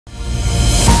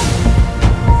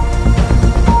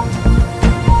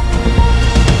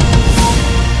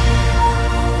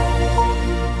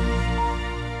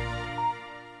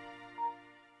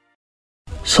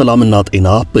ሰላምና ጤና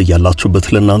በያላችሁበት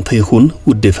ለናንተ ይሁን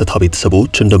ውድ የፈታ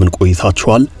ቤተሰቦች እንደምን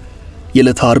ቆይታችኋል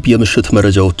የዕለተ ዓርብ የምሽት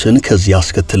መረጃዎችን ከዚህ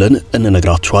አስከትለን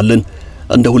እንነግራችኋለን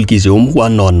እንደ ሁሉ ጊዜውም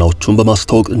ዋና ዋናዎቹን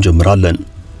በማስተዋወቅ እንጀምራለን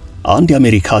አንድ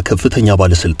የአሜሪካ ከፍተኛ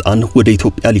ባለስልጣን ወደ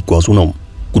ኢትዮጵያ ሊጓዙ ነው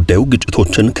ጉዳዩ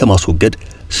ግጭቶችን ከማስወገድ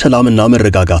ሰላምና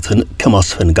መረጋጋትን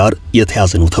ከማስፈን ጋር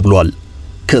የተያዘ ነው ተብሏል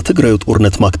ከትግራይ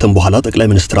ጦርነት ማክተም በኋላ ጠቅላይ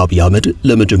ሚኒስትር አብይ አህመድ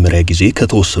ለመጀመሪያ ጊዜ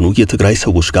ከተወሰኑ የትግራይ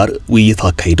ሰዎች ጋር ውይይት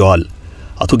አካሂደዋል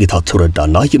አቶ ጌታቸው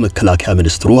ረዳና የመከላከያ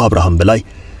ሚኒስትሩ አብርሃም በላይ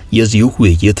የዚሁ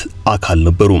ውይይት አካል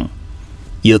ነበሩ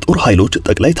የጦር ኃይሎች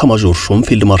ጠቅላይ ኤታማዦር ሹም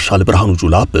ፊልድ ማርሻል ብርሃኑ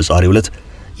ጁላ በዛሬው ዕለት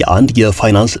የአንድ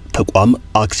የፋይናንስ ተቋም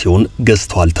አክሲዮን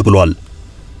ገዝተዋል ተብሏል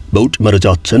በውጭ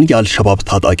መረጃችን የአልሸባብ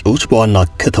ታጣቂዎች በዋና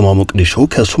ከተማ ሞቅዲሾ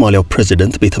ከሶማሊያው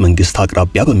ፕሬዝዳንት ቤተ መንግስት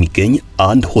አቅራቢያ በሚገኝ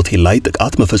አንድ ሆቴል ላይ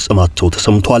ጥቃት መፈጸማቸው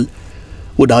ተሰምቷል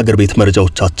ወደ ሀገር ቤት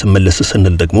መረጃዎቻችን መለስ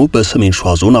ስንል ደግሞ በሰሜን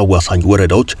ሸዋ ዞን አዋሳኝ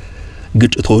ወረዳዎች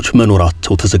ግጭቶች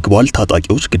መኖራቸው ተዘግቧል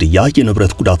ታጣቂዎች ግድያ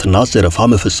የንብረት ጉዳትና ዘረፋ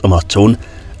መፈጸማቸውን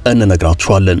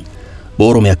እንነግራችኋለን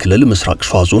በኦሮሚያ ክልል ምስራቅ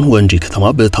ሸዋ ዞን ወንጂ ከተማ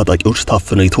በታጣቂዎች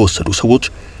ታፍነው የተወሰዱ ሰዎች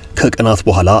ከቀናት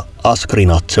በኋላ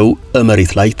አስክሬናቸው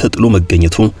መሬት ላይ ተጥሎ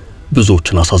መገኘቱ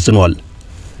ብዙዎችን አሳዝኗል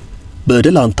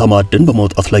በደላንታ ማዕድን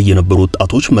በመውጣት ላይ የነበሩ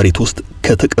ወጣቶች መሬት ውስጥ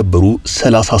ከተቀበሩ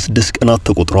 36 ቀናት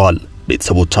ተቆጥረዋል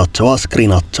ቤተሰቦቻቸው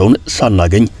አስክሬናቸውን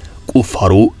ሳናገኝ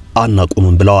ቁፋሮ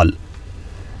አናቆምም ብለዋል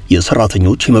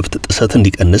የሰራተኞች የመብት ጥሰት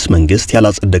እንዲቀንስ መንግስት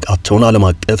ያላጸደቃቸውን ዓለም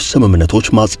አቀፍ ስምምነቶች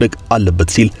ማጽደቅ አለበት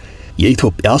ሲል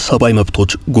የኢትዮጵያ ሰብአዊ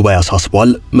መብቶች ጉባኤ አሳስቧል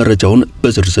መረጃውን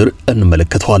በዝርዝር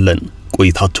እንመለከተዋለን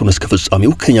ቆይታችሁን እስከ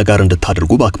ፍጻሜው ከኛ ጋር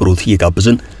እንድታደርጉ በአክብሮት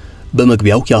እየጋበዝን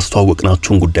በመግቢያው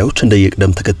ያስተዋወቅናችሁን ጉዳዮች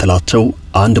እንደየቅደም ተከተላቸው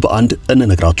አንድ በአንድ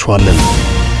እንነግራችኋለን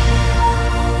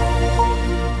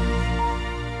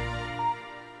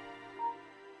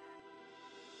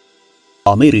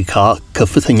አሜሪካ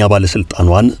ከፍተኛ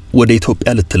ባለስልጣናን ወደ ኢትዮጵያ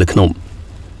ልትልክ ነው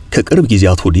ከቅርብ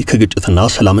ጊዜያት ወዲህ ከግጭትና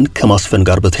ሰላምን ከማስፈን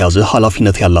ጋር በተያያዘ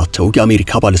ኃላፊነት ያላቸው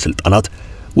የአሜሪካ ባለስልጣናት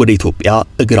ወደ ኢትዮጵያ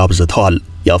እግር አብዝተዋል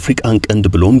የአፍሪካን ቀንድ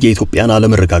ብሎም የኢትዮጵያን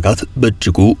አለመረጋጋት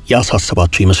በእጅጉ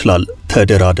ያሳሰባቸው ይመስላል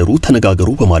ተደራደሩ ተነጋገሩ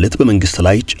በማለት በመንግስት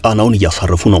ላይ ጫናውን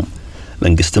እያሳረፉ ነው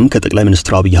መንግስትም ከጠቅላይ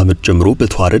ሚኒስትር አብይ አህመድ ጀምሮ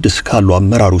በተዋረድ እስካሉ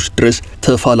አመራሮች ድረስ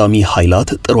ተፋላሚ ኃይላት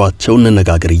ጥሯቸው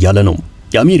እንነጋገር እያለ ነው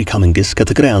የአሜሪካ መንግስት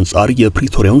ከትግራይ አንጻር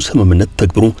የፕሪቶሪያውን ስምምነት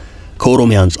ተግብሮ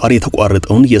ከኦሮሚያ አንጻር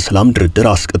የተቋረጠውን የሰላም ድርድር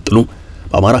አስቀጥሎ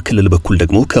በአማራ ክልል በኩል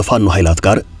ደግሞ ከፋኖ ኃይላት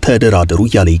ጋር ተደራደሩ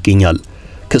ያለ ይገኛል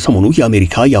ከሰሞኑ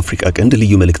የአሜሪካ የአፍሪካ ቀንድ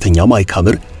ልዩ መልእክተኛ ማይክ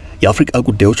ሐመር የአፍሪካ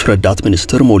ጉዳዮች ረዳት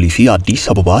ሚኒስትር ሞሊፊ አዲስ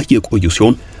አበባ የቆዩ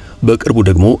ሲሆን በቅርቡ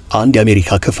ደግሞ አንድ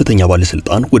የአሜሪካ ከፍተኛ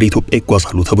ባለስልጣን ወደ ኢትዮጵያ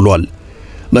ይጓዛሉ ተብሏል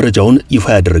መረጃውን ይፋ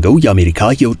ያደረገው የአሜሪካ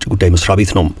የውጭ ጉዳይ መስሪያ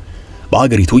ቤት ነው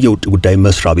በአገሪቱ የውጭ ጉዳይ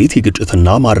መስሪያ ቤት የግጭትና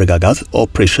ማረጋጋት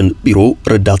ኦፕሬሽን ቢሮ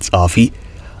ረዳት ጸሐፊ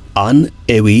አን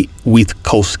ኤዊ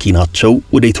ዊትኮውስኪ ናቸው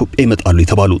ወደ ኢትዮጵያ ይመጣሉ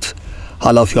የተባሉት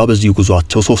ኃላፊዋ በዚህ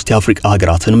ጉዟቸው 3 የአፍሪካ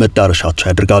ሀገራትን መዳረሻቸው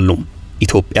ያደርጋሉ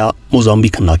ኢትዮጵያ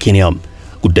ሞዛምቢክና ኬንያ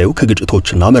ጉዳዩ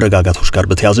ከግጭቶችና መረጋጋቶች ጋር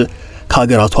በተያያዘ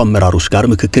ከሀገራቱ አመራሮች ጋር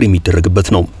ምክክር የሚደረግበት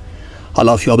ነው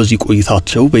ኃላፊዋ በዚህ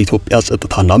ቆይታቸው በኢትዮጵያ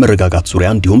ጸጥታና መረጋጋት ዙሪያ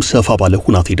እንዲሁም ሰፋ ባለ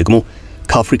ሁናቴ ደግሞ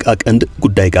ከአፍሪካ ቀንድ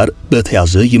ጉዳይ ጋር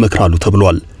በተያያዘ ይመክራሉ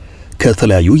ተብሏል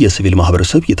ከተለያዩ የሲቪል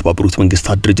ማህበረሰብ የተባበሩት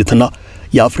መንግስታት ድርጅትና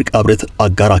የአፍሪካ ህብረት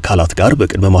አጋር አካላት ጋር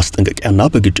በቅድመ ማስጠንቀቂያና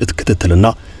በግጭት ክትትልና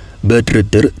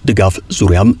በድርድር ድጋፍ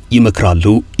ዙሪያም ይመክራሉ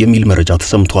የሚል መረጃ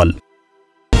ተሰምቷል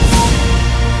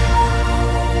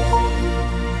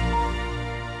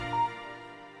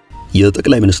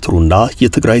የጠቅላይ ሚኒስትሩና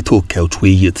የትግራይ ተወካዮች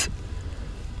ውይይት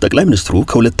ጠቅላይ ሚኒስትሩ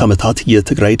ከሁለት ዓመታት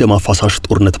የትግራይ ደም አፋሳሽ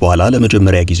ጦርነት በኋላ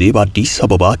ለመጀመሪያ ጊዜ በአዲስ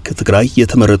አበባ ከትግራይ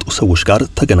የተመረጡ ሰዎች ጋር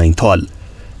ተገናኝተዋል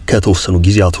ከተወሰኑ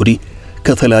ጊዜያት ወዲህ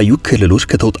ከተለያዩ ክልሎች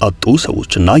ከተውጣጡ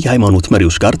ሰዎችና የሃይማኖት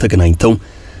መሪዎች ጋር ተገናኝተው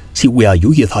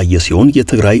ሲወያዩ የታየ ሲሆን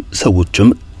የትግራይ ሰዎችም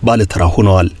ባለተራ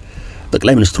ሆነዋል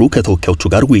ጠቅላይ ሚኒስትሩ ከተወካዮቹ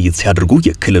ጋር ውይይት ሲያደርጉ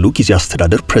የክልሉ ጊዜያዊ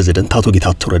አስተዳደር ፕሬዝዳንት አቶ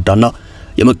ጌታቸው ረዳና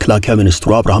የመከላከያ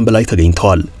ሚኒስትሩ አብርሃም በላይ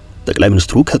ተገኝተዋል ጠቅላይ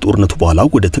ሚኒስትሩ ከጦርነቱ በኋላ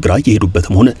ወደ ትግራይ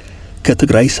የሄዱበትም ሆነ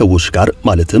ከትግራይ ሰዎች ጋር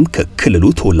ማለትም ከክልሉ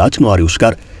ተወላጅ ነዋሪዎች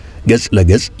ጋር ገጽ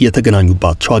ለገጽ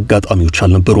የተገናኙባቸው አጋጣሚዎች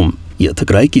አልነበሩም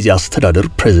የትግራይ ጊዜያዊ አስተዳደር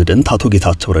ፕሬዝዳንት አቶ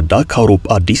ጌታቸው ረዳ ከአውሮፓ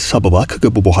አዲስ አበባ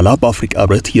ከገቡ በኋላ በአፍሪካ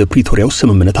ህብረት የፕሪቶሪያው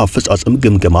ስምምነት አፈጻጸም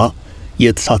ግምገማ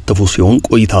የተሳተፉ ሲሆን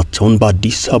ቆይታቸውን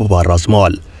በአዲስ አበባ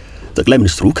አራዝመዋል ጠቅላይ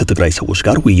ሚኒስትሩ ከትግራይ ሰዎች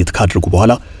ጋር ውይይት ካደረጉ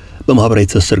በኋላ በማህበራዊ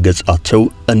ትስስር ገጻቸው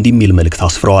እንዲሚል መልእክት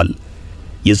አስፍረዋል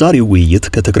የዛሬው ውይይት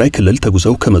ከትግራይ ክልል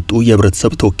ተጉዘው ከመጡ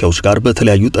የህብረተሰብ ተወካዮች ጋር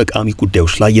በተለያዩ ጠቃሚ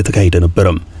ጉዳዮች ላይ የተካሄደ ነበር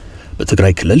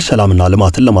በትግራይ ክልል ሰላምና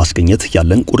ልማትን ለማስገኘት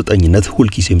ያለን ቁርጠኝነት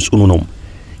ሁልጊዜም ጽኑ ነው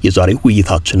የዛሬው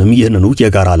ውይይታችንም ይህንኑ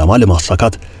የጋራ ዓላማ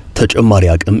ለማሳካት ተጨማሪ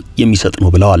አቅም የሚሰጥ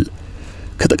ነው ብለዋል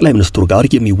ከጠቅላይ ሚኒስትሩ ጋር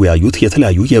የሚወያዩት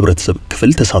የተለያዩ የህብረተሰብ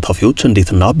ክፍል ተሳታፊዎች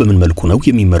እንዴትና በምን መልኩ ነው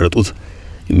የሚመረጡት?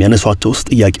 የሚያነሷቸው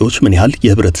ጥያቄዎች ምን ያህል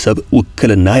የህብረተሰብ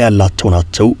ውክልና ያላቸው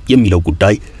ናቸው የሚለው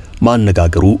ጉዳይ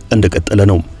ማነጋገሩ እንደቀጠለ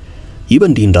ነው። ይህ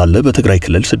በእንዲህ እንዳለ በትግራይ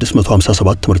ክልል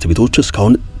 657 ትምህርት ቤቶች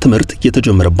እስካሁን ትምህርት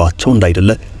የተጀመረባቸው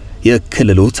እንዳይደለ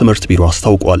የክልሉ ትምህርት ቢሮ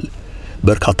አስታውቋል።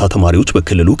 በርካታ ተማሪዎች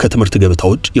በክልሉ ከትምህርት ገበታ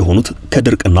ውጭ የሆኑት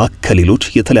ከድርቅና ከሌሎች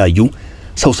የተለያዩ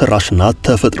ሰው ሰራሽና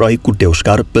ተፈጥሯዊ ጉዳዮች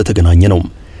ጋር በተገናኘ ነው።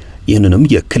 ይህንንም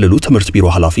የክልሉ ትምህርት ቢሮ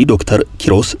ኃላፊ ዶክተር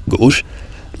ኪሮስ ጉሽ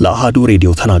ለአሃዱ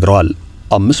ሬዲዮ ተናግረዋል።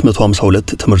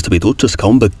 552 ትምህርት ቤቶች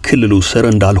እስካሁን በክልሉ ስር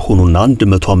እንዳልሆኑና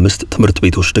 105 ትምህርት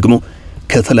ቤቶች ደግሞ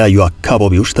ከተለያዩ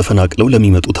አካባቢዎች ተፈናቅለው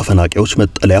ለሚመጡ ተፈናቃዮች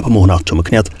መጠለያ በመሆናቸው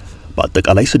ምክንያት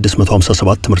በአጠቃላይ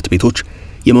 657 ትምህርት ቤቶች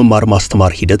የመማር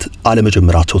ማስተማር ሂደት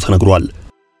አለመጀመራቸው ተነግሯል።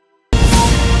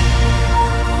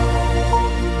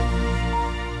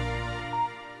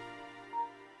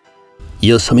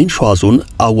 የሰሜን ሸዋ ዞን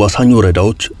አዋሳኝ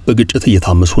ወረዳዎች በግጭት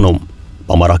እየታመሱ ነው።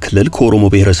 በአማራ ክልል ከኦሮሞ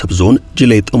ብሔረሰብ ዞን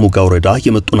ጅሌ ጥሙጋ ወረዳ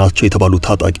የመጡ ናቸው የተባሉ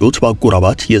ታጣቂዎች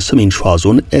በአጎራባች የሰሜን ሸዋ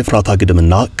ዞን ኤፍራታ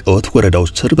ግድምና ቀወት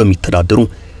ወረዳዎች ስር በሚተዳደሩ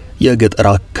የገጠር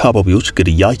አካባቢዎች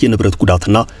ግድያ፣ የንብረት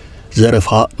ጉዳትና ዘረፋ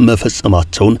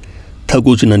መፈጸማቸውን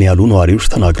ተጎጅነን ያሉ ነዋሪዎች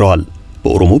ተናግረዋል።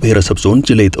 በኦሮሞ ብሔረሰብ ዞን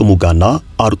ጅሌ ጥሙጋና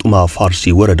አርጡማ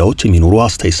ፋርሲ ወረዳዎች የሚኖሩ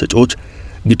አስተያየት ሰጪዎች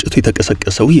ግጭቱ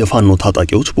የተቀሰቀሰው የፋኖ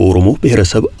ታጣቂዎች በኦሮሞ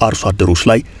ብሔረሰብ አርሶ አደሮች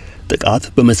ላይ ጥቃት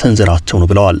በመሰንዘራቸው ነው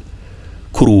ብለዋል።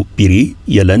 ኩሩ ቢሪ፣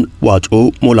 የለን፣ ዋጮ፣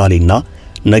 ሞላሌና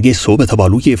ነጌሶ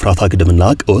በተባሉ የኤፍራታ ግድምና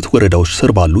ቀወት ወረዳዎች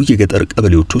ስር ባሉ የገጠር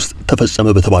ቀበሌዎች ውስጥ ተፈጸመ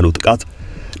በተባለው ጥቃት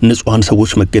ንጹሃን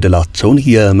ሰዎች መገደላቸውን፣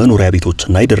 የመኖሪያ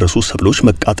ቤቶችና የደረሱ ሰብሎች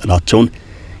መቃጠላቸውን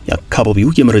የአካባቢው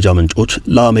የመረጃ ምንጮች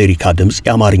ለአሜሪካ ድምጽ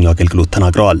የአማርኛ አገልግሎት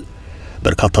ተናግረዋል።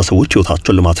 በርካታ ሰዎች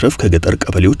ሕይወታቸውን ለማትረፍ ከገጠር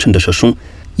ቀበሌዎች እንደሸሹ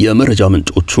የመረጃ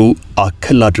ምንጮቹ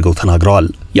አከል አድርገው ተናግረዋል።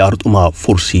 የአርጡማ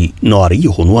ፎርሲ ነዋሪ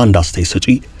የሆኑ አንድ አስተያየት ሰጪ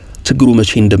ችግሩ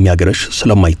መቼ እንደሚያገረሽ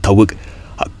ስለማይታወቅ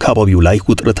አካባቢው ላይ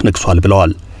ውጥረት ነግሷል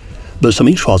ብለዋል።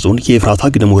 በሰሜን ሸዋ ዞን የኤፍራታ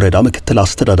ግድም ወረዳ ምክትል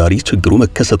አስተዳዳሪ ችግሩ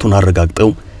መከሰቱን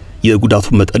አረጋግጠው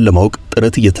የጉዳቱን መጠን ለማወቅ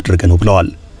ጥረት እየተደረገ ነው ብለዋል።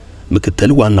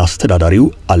 ምክትል ዋና አስተዳዳሪው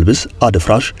አልብስ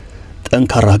አደፍራሽ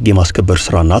ጠንካራ ሕግ የማስከበር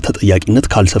ስራና ተጠያቂነት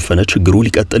ካልሰፈነ ችግሩ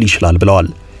ሊቀጥል ይችላል ብለዋል።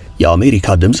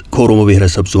 የአሜሪካ ድምጽ ከኦሮሞ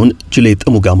ብሔረሰብ ዞን ጅሌ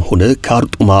ጥሙጋም ሆነ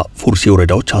ከአርጡማ ፎርሲ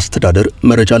ወረዳዎች አስተዳደር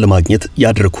መረጃ ለማግኘት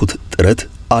ያደረኩት ጥረት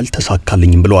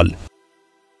አልተሳካልኝም ብለዋል።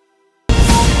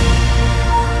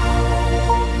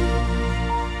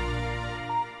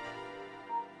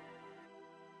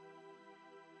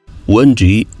 ወንጂ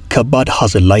ከባድ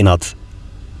ሐዘን ላይ ናት።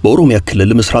 በኦሮሚያ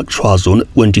ክልል ምስራቅ ሸዋ ዞን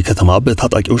ወንጂ ከተማ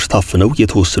በታጣቂዎች ታፍነው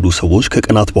የተወሰዱ ሰዎች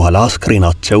ከቀናት በኋላ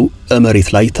አስክሬናቸው መሬት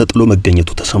ላይ ተጥሎ መገኘቱ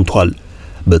ተሰምቷል።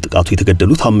 በጥቃቱ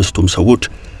የተገደሉት አምስቱም ሰዎች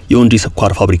የወንጂ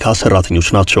ስኳር ፋብሪካ ሰራተኞች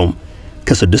ናቸው።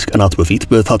 ከ6 ቀናት በፊት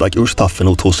በታጣቂዎች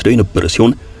ታፍነው ተወስደው የነበረ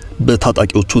ሲሆን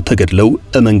በታጣቂዎቹ ተገድለው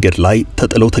መንገድ ላይ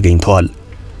ተጥለው ተገኝተዋል።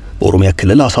 በኦሮሚያ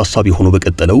ክልል አሳሳቢ ሆኖ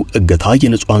በቀጠለው እገታ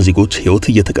የንጹሃን ዜጎች ሕይወት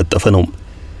እየተቀጠፈ ነው።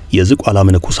 የዝቋላ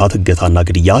መነኮሳት እገታና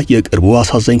ግድያ የቅርቡ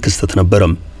አሳዛኝ ክስተት ነበር።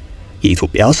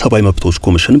 የኢትዮጵያ ሰብአዊ መብቶች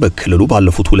ኮሚሽን በክልሉ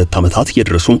ባለፉት 2 ዓመታት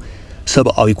የደረሱ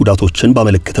ሰብአዊ ጉዳቶችን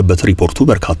ባመለከተበት ሪፖርቱ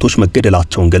በርካቶች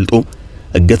መገደላቸውን ገልጦ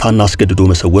እገታና አስገድዶ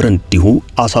መሰወር እንዲሁ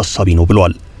አሳሳቢ ነው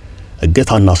ብሏል።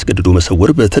 እገታና አስገድዶ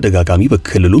መሰወር በተደጋጋሚ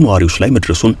በክልሉ ነዋሪዎች ላይ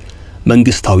መድረሱን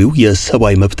መንግስታዊው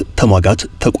የሰብአዊ መብት ተሟጋች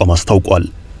ተቋም አስታውቋል።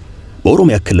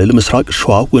 በኦሮሚያ ክልል ምስራቅ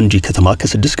ሸዋ ወንጂ ከተማ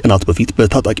ከ6 ቀናት በፊት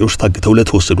በታጣቂዎች ታግተው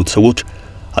ለተወሰዱት ሰዎች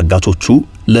አጋቾቹ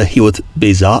ለህይወት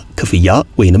ቤዛ ክፍያ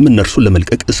ወይንም እነርሱን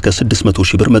ለመልቀቅ እስከ 600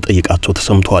 ሺህ ብር መጠየቃቸው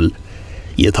ተሰምቷል።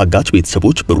 የታጋች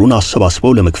ቤተሰቦች ብሩን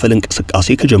አሰባስበው ለመክፈል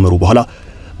እንቅስቃሴ ከጀመሩ በኋላ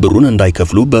ብሩን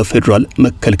እንዳይከፍሉ በፌደራል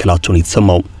መከልከላቸውን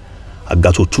የተሰማው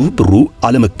አጋቾቹ ብሩ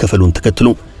አለመከፈሉን ተከትሎ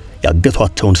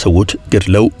ያገቷቸውን ሰዎች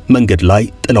ገድለው መንገድ ላይ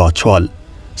ጥለዋቸዋል።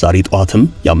 ዛሬ ጠዋትም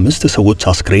የ5 ሰዎች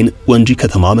አስክሬን ወንጂ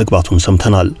ከተማ መግባቱን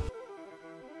ሰምተናል።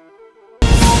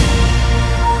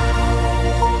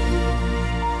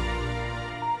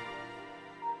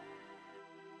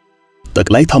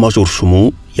 ጠቅላይ ኤታማዦር ሹሙ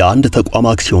የአንድ ተቋም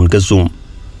አክሲዮን ገዙ።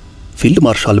 ፊልድ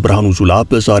ማርሻል ብርሃኑ ጁላ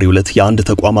በዛሬው ዕለት የአንድ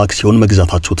ተቋም አክሲዮን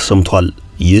መግዛታቸው ተሰምቷል።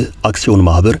 ይህ አክሲዮን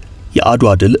ማህበር የአድዋ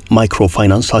ድል ማይክሮ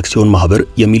ፋይናንስ አክሲዮን ማህበር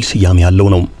የሚል ስያሜ ያለው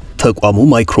ነው። ተቋሙ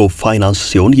ማይክሮ ፋይናንስ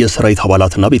ሲሆን የሰራዊት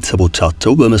አባላትና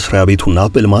ቤተሰቦቻቸው በመስሪያ ቤቱና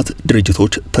በልማት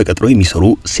ድርጅቶች ተቀጥረው የሚሰሩ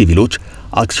ሲቪሎች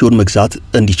አክሲዮን መግዛት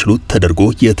እንዲችሉ ተደርጎ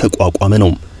የተቋቋመ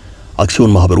ነው።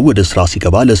 አክሲዮን ማህበሩ ወደ ስራ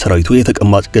ሲገባ ለሰራዊቱ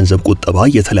የተቀማጭ ገንዘብ ቁጠባ፣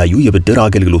 የተለያዩ የብድር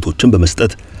አገልግሎቶችን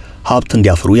በመስጠት ሀብት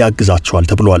እንዲያፈሩ ያግዛቸዋል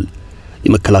ተብሏል።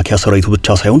 የመከላከያ ሰራዊቱ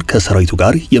ብቻ ሳይሆን ከሰራዊቱ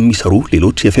ጋር የሚሰሩ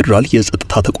ሌሎች የፌደራል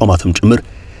የጸጥታ ተቋማትም ጭምር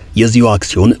የዚሁ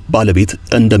አክሲዮን ባለቤት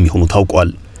እንደሚሆኑ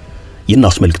ታውቋል። ይህን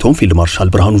አስመልክቶም ፊልድ ማርሻል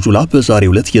ብርሃኑ ጁላ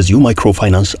በዛሬው ዕለት የዚሁ ማይክሮ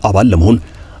ፋይናንስ አባል ለመሆን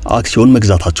አክሲዮን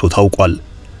መግዛታቸው ታውቋል።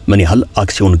 ምን ያህል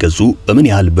አክሲዮን ገዙ በምን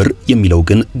ያህል ብር የሚለው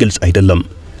ግን ግልጽ አይደለም።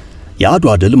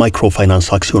 የአድዋ ድል ማይክሮ ፋይናንስ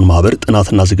አክሲዮን ማህበር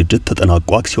ጥናትና ዝግጅት ተጠናቆ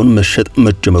አክሲዮን መሸጥ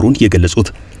መጀመሩን የገለጹት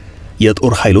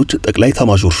የጦር ኃይሎች ጠቅላይ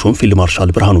ኤታማዦር ሹም ፊልድ ማርሻል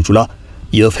ብርሃኑ ጁላ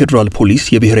የፌደራል ፖሊስ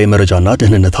የብሔራዊ መረጃና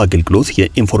ደህንነት አገልግሎት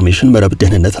የኢንፎርሜሽን መረብ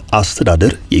ደህንነት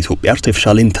አስተዳደር የኢትዮጵያ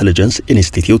አርቲፊሻል ኢንተለጀንስ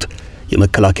ኢንስቲትዩት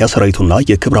የመከላከያ ሰራዊቱና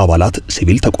የክብር አባላት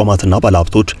ሲቪል ተቋማትና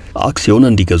ባለሀብቶች አክሲዮን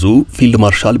እንዲገዙ ፊልድ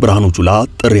ማርሻል ብርሃኑ ጁላ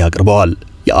ጥሪ አቅርበዋል።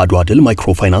 የአድዋ ድል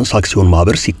ማይክሮ ፋይናንስ አክሲዮን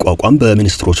ማህበር ሲቋቋም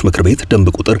በሚኒስትሮች ምክር ቤት ደንብ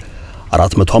ቁጥር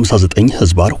 459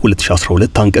 ህዝባር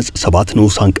 2012 አንቀጽ 7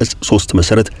 ንዑስ አንቀጽ 3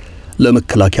 መሰረት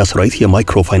ለመከላከያ ሰራዊት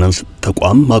የማይክሮ ፋይናንስ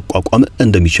ተቋም ማቋቋም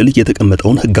እንደሚችል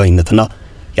የተቀመጠውን ህጋዊነትና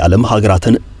የዓለም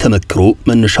ሀገራትን ተመክሮ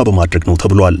መነሻ በማድረግ ነው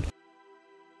ተብሏል።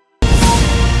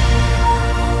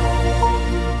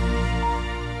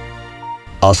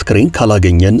 አስክሬን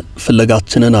ካላገኘን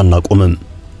ፍለጋችንን አናቆምም።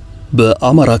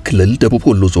 በአማራ ክልል ደቡብ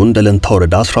ወሎ ዞን ደለንታ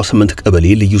ወረዳ 18 ቀበሌ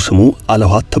ልዩ ስሙ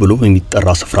አለዋት ተብሎ በሚጠራ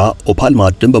ስፍራ ኦፓል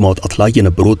ማዕድን በማውጣት ላይ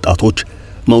የነበሩ ወጣቶች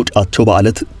መውጫቸው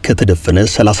በአለት ከተደፈነ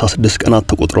 36 ቀናት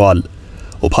ተቆጥረዋል።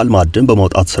 ኦፓል ማዕድን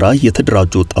በማውጣት ስራ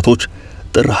የተደራጁ ወጣቶች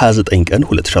ጥር 29 ቀን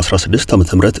 2016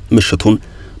 ዓ.ም ምሽቱን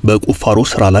በቁፋሮ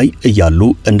ስራ ላይ እያሉ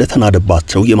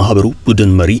እንደተናደባቸው የማህበሩ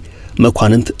ቡድን መሪ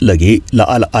መኳንንት ለጌ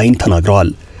ለአልአይን ተናግረዋል።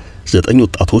 9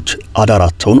 ወጣቶች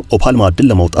አዳራቸውን ኦፓል ማዕድን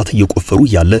ለማውጣት እየቆፈሩ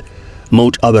ያለ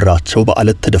መውጫ በራቸው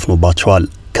በአለት ተደፍኖባቸዋል።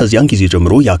 ከዚያን ጊዜ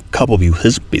ጀምሮ የአካባቢው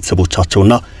ህዝብ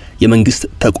ቤተሰቦቻቸውና የመንግስት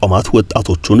ተቋማት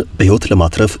ወጣቶቹን በህይወት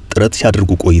ለማትረፍ ጥረት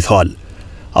ሲያደርጉ ቆይተዋል።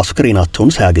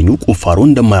 አስክሬናቸውን ሳያገኙ ቁፋሮ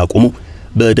እንደማያቆሙ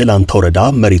በደላንታ ወረዳ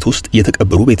መሬት ውስጥ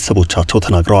የተቀበሩ ቤተሰቦቻቸው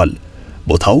ተናግረዋል።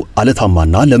 ቦታው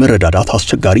አለታማና ለመረዳዳት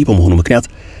አስቸጋሪ በመሆኑ ምክንያት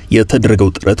የተደረገው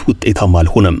ጥረት ውጤታማ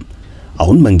አልሆነም።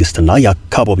 አሁን መንግስትና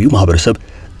የአካባቢው ማህበረሰብ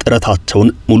ጥረታቸውን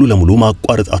ሙሉ ለሙሉ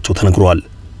ማቋረጣቸው ተነግሯል።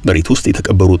 መሬት ውስጥ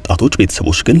የተቀበሩ ወጣቶች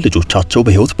ቤተሰቦች ግን ልጆቻቸው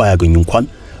በህይወት ባያገኙ እንኳን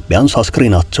ቢያንስ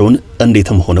አስክሬናቸውን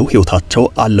እንዴትም ሆነው ህይወታቸው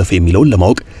አለፈ የሚለውን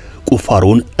ለማወቅ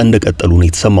ቁፋሮውን እንደቀጠሉ ነው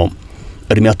የተሰማው።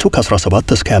 እድሜያቸው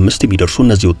ከ17 እስከ 25 የሚደርሱ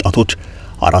እነዚህ ወጣቶች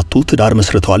አራቱ ትዳር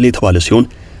መስርተዋል የተባለ ሲሆን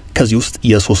ከዚህ ውስጥ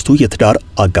የሶስቱ የትዳር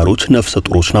አጋሮች ነፍሰ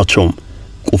ጡሮች ናቸው።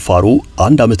 ቁፋሮ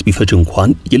 1 ዓመት ቢፈጅ እንኳን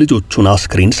የልጆቹን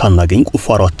አስክሬን ሳናገኝ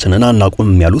ቁፋሯችንን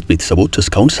አናቆምም ያሉት ቤተሰቦች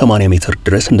እስካሁን 80 ሜትር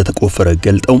ድረስ እንደተቆፈረ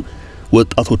ገልጠው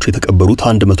ወጣቶቹ የተቀበሩት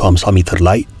 150 ሜትር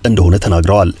ላይ እንደሆነ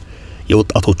ተናግረዋል።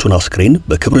 የወጣቶቹን አስክሬን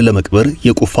በክብር ለመቅበር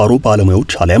የቁፋሮ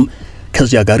ባለሙያዎች አሊያም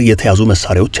ከዚያ ጋር የተያዙ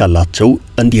መሳሪያዎች ያላቸው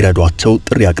እንዲረዷቸው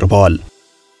ጥሪ አቅርበዋል።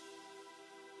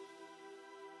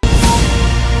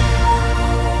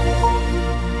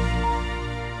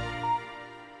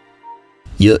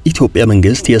 የኢትዮጵያ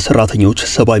መንግስት የሰራተኞች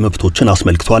ሰብአዊ መብቶችን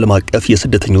አስመልክቶ ዓለም አቀፍ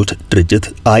የስደተኞች ድርጅት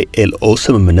ILO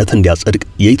ስምምነት እንዲያጸድቅ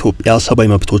የኢትዮጵያ ሰብአዊ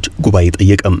መብቶች ጉባኤ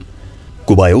ጠየቀም።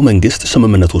 ጉባኤው መንግስት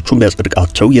ስምምነቶቹን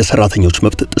ቢያጸድቃቸው የሰራተኞች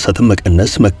መብት ጥሰትን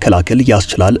መቀነስ መከላከል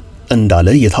ያስችላል እንዳለ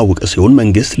የታወቀ ሲሆን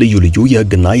መንግስት ልዩ ልዩ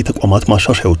የህግና የተቋማት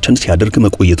ማሻሻያዎችን ሲያደርግ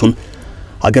መቆየቱን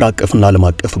ሀገር አቀፍና ዓለም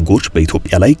አቀፍ ህጎች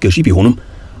በኢትዮጵያ ላይ ገዢ ቢሆኑም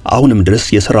አሁንም ድረስ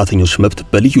የሰራተኞች መብት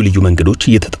በልዩ ልዩ መንገዶች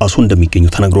እየተጣሱ እንደሚገኙ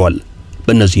ተነግሯል።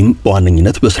 በእነዚህም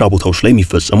በዋነኝነት በስራ ቦታዎች ላይ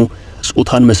የሚፈጸሙ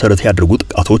ጾታን መሰረት ያደረጉ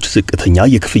ጥቃቶች፣ ዝቅተኛ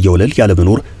የክፍያ ወለል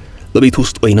ያለመኖር፣ በቤት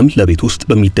ውስጥ ወይንም ለቤት ውስጥ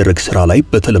በሚደረግ ስራ ላይ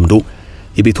በተለምዶ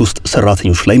የቤት ውስጥ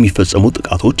ሰራተኞች ላይ የሚፈጸሙ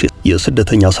ጥቃቶች፣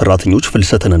 የስደተኛ ሰራተኞች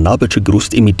ፍልሰትንና በችግር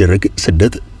ውስጥ የሚደረግ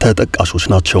ስደት ተጠቃሾች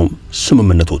ናቸው።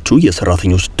 ስምምነቶቹ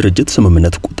የሰራተኞች ድርጅት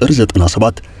ስምምነት ቁጥር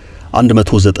 97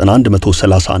 190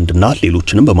 131 እና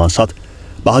ሌሎችንም በማንሳት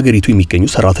በሀገሪቱ የሚገኙ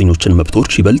ሰራተኞችን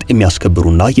መብቶች ይበልጥ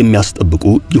የሚያስከብሩና የሚያስጠብቁ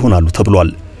ይሆናሉ ተብሏል።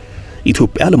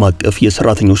 ኢትዮጵያ ዓለም አቀፍ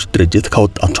የሰራተኞች ድርጅት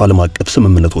ካወጣቸው ዓለም አቀፍ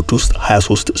ስምምነቶች ውስጥ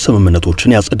 23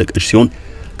 ስምምነቶችን ያጸደቀች ሲሆን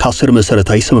ከ10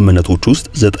 መሰረታዊ ስምምነቶች ውስጥ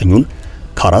 9ኙን፣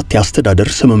 ከ4 የአስተዳደር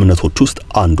ስምምነቶች ውስጥ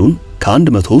አንዱን፣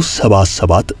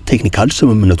 ከ177 ቴክኒካል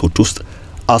ስምምነቶች ውስጥ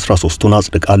 13ቱን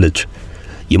አጽድቃለች።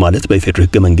 ይህ ማለት በፌደራል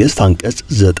ህገ መንግስት አንቀጽ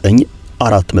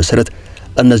 9(4) መሰረት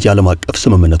እነዚህ ዓለም አቀፍ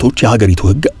ስምምነቶች የሀገሪቱ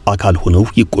ህግ አካል ሆነው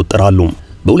ይቆጠራሉ።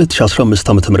 በ2015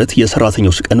 ዓ.ም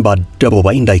የሰራተኞች ቀን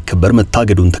በአደባባይ እንዳይከበር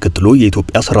መታገዱን ተከትሎ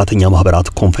የኢትዮጵያ ሰራተኛ ማህበራት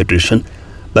ኮንፌዴሬሽን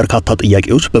በርካታ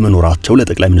ጥያቄዎች በመኖራቸው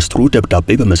ለጠቅላይ ሚኒስትሩ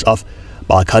ደብዳቤ በመጻፍ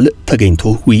በአካል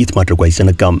ተገኝቶ ውይይት ማድረጉ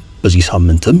አይዘነጋም። በዚህ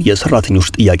ሳምንትም የሰራተኞች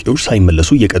ጥያቄዎች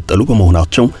ሳይመለሱ እየቀጠሉ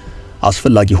በመሆናቸው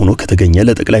አስፈላጊ ሆኖ ከተገኘ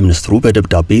ለጠቅላይ ሚኒስትሩ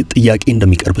በደብዳቤ ጥያቄ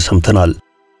እንደሚቀርብ ሰምተናል።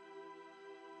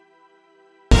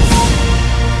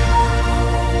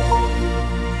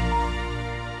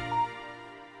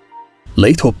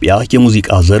 ለኢትዮጵያ የሙዚቃ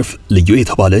ዘርፍ ልዩ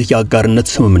የተባለ የአጋርነት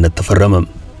ስምምነት ተፈረመ።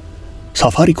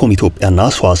 ሳፋሪኮም ኢትዮጵያና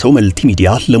ሰዋሰው መልቲሚዲያ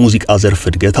ለሙዚቃ ዘርፍ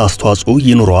እድገት አስተዋጽኦ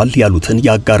ይኖረዋል ያሉትን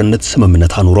የአጋርነት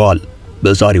ስምምነት አኑረዋል።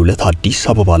 በዛሬው ዕለት አዲስ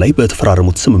አበባ ላይ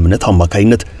በተፈራረሙት ስምምነት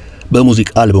አማካይነት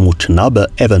በሙዚቃ አልበሞችና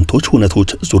በኢቨንቶች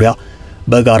ሁነቶች ዙሪያ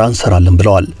በጋራ እንሰራለን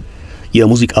ብለዋል።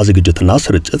 የሙዚቃ ዝግጅትና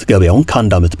ስርጭት ገበያውን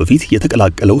ከአንድ ዓመት በፊት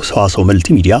የተቀላቀለው ሰዋሰው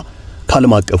መልቲሚዲያ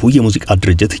ከዓለም አቀፉ የሙዚቃ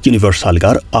ድርጅት ዩኒቨርሳል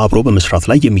ጋር አብሮ በመስራት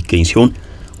ላይ የሚገኝ ሲሆን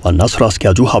ዋና ስራ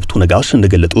አስኪያጁ ሀብቱ ነጋሽ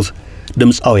እንደገለጡት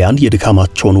ድምጻውያን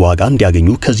የድካማቸውን ዋጋ እንዲያገኙ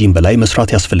ከዚህም በላይ መስራት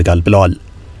ያስፈልጋል ብለዋል።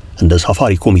 እንደ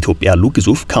ሳፋሪኮም ኢትዮጵያ ያሉ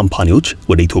ግዙፍ ካምፓኒዎች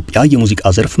ወደ ኢትዮጵያ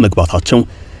የሙዚቃ ዘርፍ መግባታቸው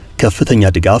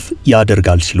ከፍተኛ ድጋፍ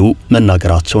ያደርጋል ሲሉ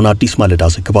መናገራቸውን አዲስ ማለዳ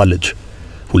ዘግባለች።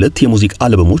 ሁለት የሙዚቃ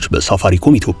አልበሞች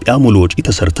በሳፋሪኮም ኢትዮጵያ ሙሉ ወጪ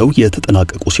ተሰርተው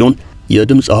የተጠናቀቁ ሲሆን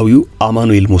የድምጻዊው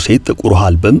አማኑኤል ሙሴ ጥቁር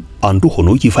አልበም አንዱ ሆኖ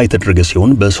ይፋ የተደረገ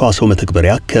ሲሆን በሰዋሰው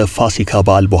መተግበሪያ ከፋሲካ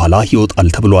በዓል በኋላ ይወጣል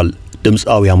ተብሏል።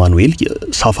 ድምጻዊ አማኑኤል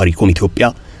የሳፋሪኮም ኢትዮጵያ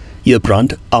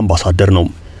የብራንድ አምባሳደር ነው።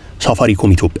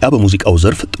 ሳፋሪኮም ኢትዮጵያ በሙዚቃው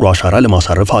ዘርፍ ጥሩ አሻራ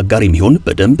ለማሳረፍ አጋር የሚሆን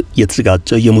በደንብ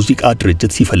የተዘጋጀ የሙዚቃ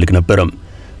ድርጅት ሲፈልግ ነበር።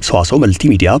 ሰዋሰው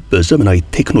መልቲሚዲያ በዘመናዊ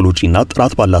ቴክኖሎጂና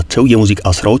ጥራት ባላቸው የሙዚቃ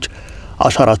ስራዎች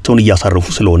አሻራቸውን እያሳረፉ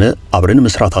ስለሆነ አብረን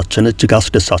መስራታችን እጅግ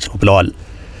አስደሳች ነው ብለዋል።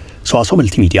 ሰዋሰው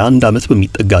መልቲሚዲያ አንድ ዓመት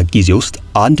በሚጠጋ ጊዜ ውስጥ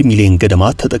 1 ሚሊዮን ገደማ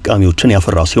ተጠቃሚዎችን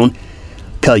ያፈራ ሲሆን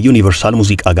ከዩኒቨርሳል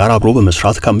ሙዚቃ ጋር አብሮ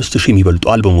በመስራት ከ5000 የሚበልጡ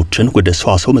አልበሞችን ወደ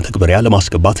ሰዋሰው መተግበሪያ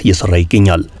ለማስገባት እየሰራ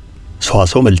ይገኛል።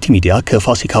 ሰዋሰው መልቲሚዲያ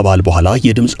ከፋሲካ በዓል በኋላ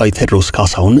የድምጻዊ ቴድሮስ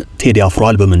ካሳሁን ቴዲ አፍሮ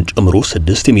አልበምን ጨምሮ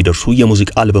 6 የሚደርሱ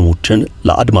የሙዚቃ አልበሞችን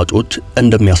ለአድማጮች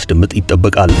እንደሚያስደምጥ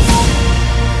ይጠበቃል።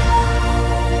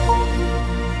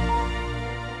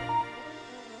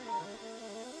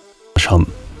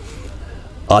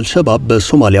 አልሸባብ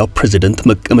በሶማሊያ ፕሬዝዳንት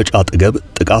መቀመጫ አጠገብ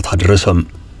ጥቃት አደረሰም።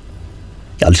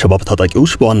 የአልሸባብ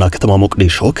ታጣቂዎች በዋና ከተማ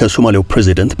ሞቃዲሾ ከሶማሊያው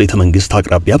ፕሬዝዳንት ቤተ መንግስት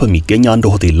አቅራቢያ በሚገኝ አንድ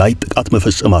ሆቴል ላይ ጥቃት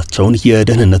መፈጸማቸውን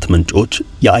የደህንነት ምንጮች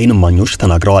የአይን እማኞች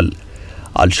ተናግረዋል።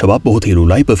 አልሸባብ በሆቴሉ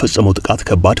ላይ በፈጸመው ጥቃት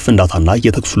ከባድ ፍንዳታና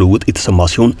የተኩስ ልውውጥ የተሰማ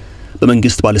ሲሆን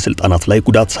በመንግስት ባለስልጣናት ላይ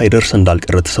ጉዳት ሳይደርስ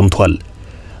እንዳልቀረ ተሰምቷል።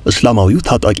 እስላማዊው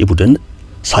ታጣቂ ቡድን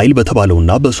ሳይል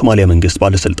በተባለውና በሶማሊያ መንግስት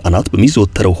ባለስልጣናት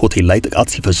በሚዘወተረው ሆቴል ላይ ጥቃት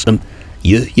ሲፈጽም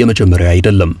ይህ የመጀመሪያ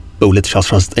አይደለም።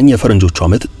 በ2019 የፈረንጆቹ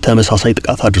ዓመት ተመሳሳይ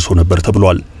ጥቃት አድርሶ ነበር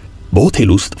ተብሏል። በሆቴል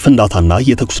ውስጥ ፍንዳታና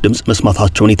የተኩስ ድምጽ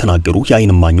መስማታቸውን የተናገሩ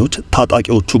የአይን እማኞች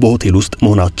ታጣቂዎቹ በሆቴል ውስጥ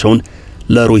መሆናቸውን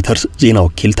ለሮይተርስ ዜና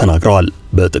ወኪል ተናግረዋል።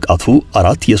 በጥቃቱ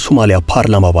 4 የሶማሊያ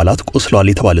ፓርላማ አባላት ቆስለዋል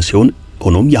የተባለ ሲሆን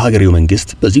ሆኖም የሀገሬው መንግስት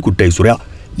በዚህ ጉዳይ ዙሪያ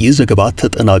ይህ ዘገባ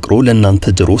ተጠናቅሮ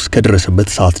ለእናንተ ጆሮ እስከደረሰበት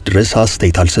ሰዓት ድረስ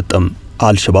አስተያየት አልሰጠም።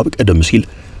 አልሸባብ ቀደም ሲል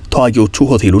ተዋጊዎቹ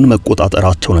ሆቴሉን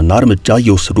መቆጣጠራቸውንና እርምጃ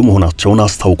እየወሰዱ መሆናቸውን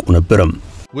አስታውቆ ነበር።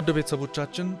 ውድ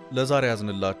ቤተሰቦቻችን ለዛሬ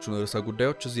ያዝንላችሁ ርዕሰ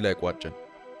ጉዳዮች እዚህ ላይ ቋጨን።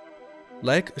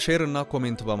 ላይክ፣ ሼር እና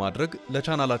ኮሜንት በማድረግ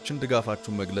ለቻናላችን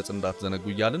ድጋፋችሁን መግለጽ እንዳትዘነጉ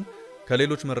እያልን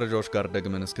ከሌሎች መረጃዎች ጋር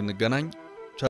ደግመን እስክንገናኝ